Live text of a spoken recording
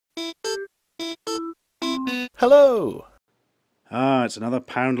Hello! It's another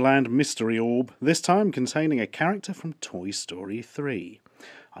Poundland mystery orb, this time containing a character from Toy Story 3.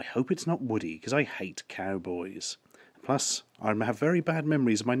 I hope it's not Woody, because I hate cowboys. Plus, I have very bad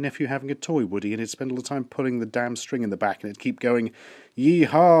memories of my nephew having a toy Woody, and he'd spend all the time pulling the damn string in the back, and it'd keep going,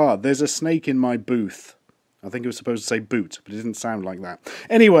 "Yee-haw, there's a snake in my booth." I think it was supposed to say boot, but it didn't sound like that.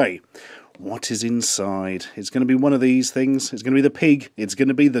 Anyway, what is inside? It's going to be one of these things. It's going to be the pig, it's going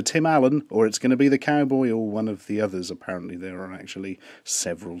to be the Tim Allen, or it's going to be the cowboy, or one of the others. Apparently there are actually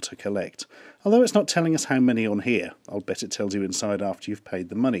several to collect. Although it's not telling us how many on here. I'll bet it tells you inside after you've paid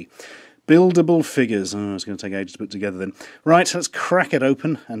the money. Buildable figures. Oh, it's going to take ages to put together then. Right, let's crack it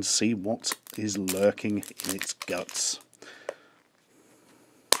open and see what is lurking in its guts.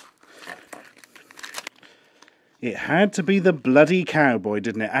 It had to be the bloody cowboy,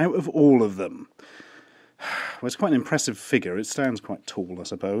 didn't it? Out of all of them. Well, it's quite an impressive figure. It stands quite tall, I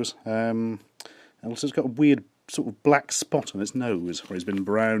suppose. Also, it's got a weird sort of black spot on its nose, where he's been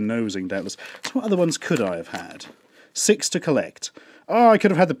brown-nosing, doubtless. So what other ones could I have had? 6 to collect. Oh, I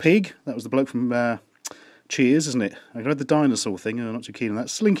could have had the pig. That was the bloke from Cheers, isn't it? I could have had the dinosaur thing. I'm not too keen on that.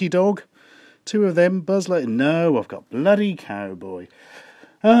 Slinky Dog. 2 of them. Buzz Lightyear. No, I've got bloody cowboy.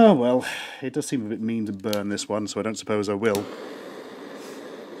 Oh, well, it does seem a bit mean to burn this one, so I don't suppose I will.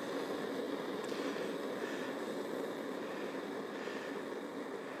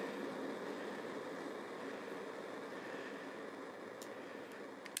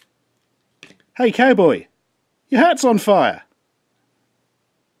 Hey, cowboy! Your hat's on fire!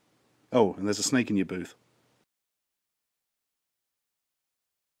 Oh, and there's a snake in your booth.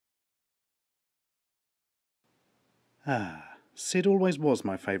 Sid always was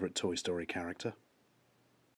my favourite Toy Story character.